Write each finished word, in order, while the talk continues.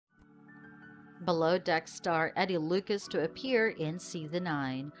Below Deck star Eddie Lucas to appear in Season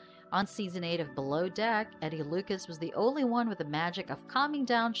 9. On Season 8 of Below Deck, Eddie Lucas was the only one with the magic of calming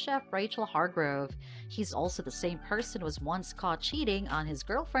down Chef Rachel Hargrove. He's also the same person who was once caught cheating on his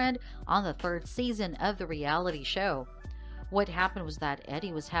girlfriend on the third season of the reality show. What happened was that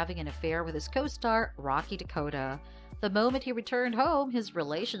Eddie was having an affair with his co-star, Rocky Dakota. The moment he returned home, his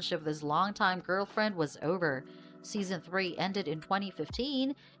relationship with his longtime girlfriend was over. Season 3 ended in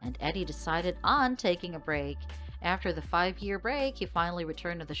 2015, and Eddie decided on taking a break. After the 5-year break, he finally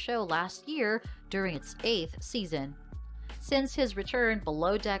returned to the show last year during its 8th season. Since his return,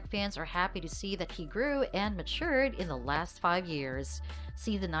 Below Deck fans are happy to see that he grew and matured in the last 5 years.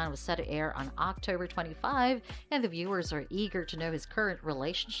 Season 9 was set to air on October 25, and the viewers are eager to know his current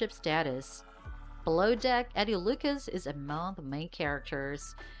relationship status. Below Deck, Eddie Lucas is among the main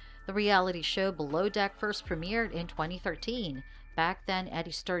characters. The reality show Below Deck first premiered in 2013. Back then,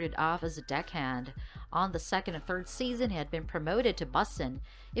 Eddie started off as a deckhand. On the second and third season, he had been promoted to bussin'.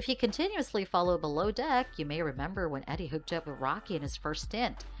 If you continuously follow Below Deck, you may remember when Eddie hooked up with Rocky in his first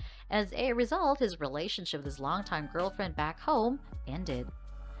stint. As a result, his relationship with his longtime girlfriend back home ended.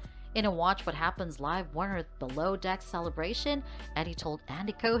 In a Watch What Happens Live Warner Below Deck celebration, Eddie told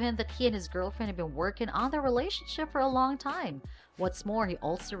Andy Cohen that he and his girlfriend had been working on their relationship for a long time. What's more, he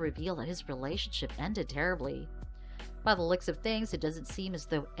also revealed that his relationship ended terribly. By the looks of things, it doesn't seem as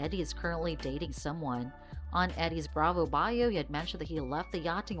though Eddie is currently dating someone. On Eddie's Bravo bio, he had mentioned that he left the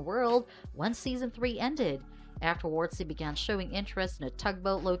yachting world when Season 3 ended. Afterwards, he began showing interest in a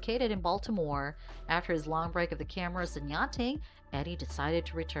tugboat located in Baltimore. After his long break of the cameras and yachting, Eddie decided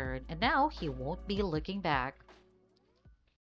to return, and now he won't be looking back.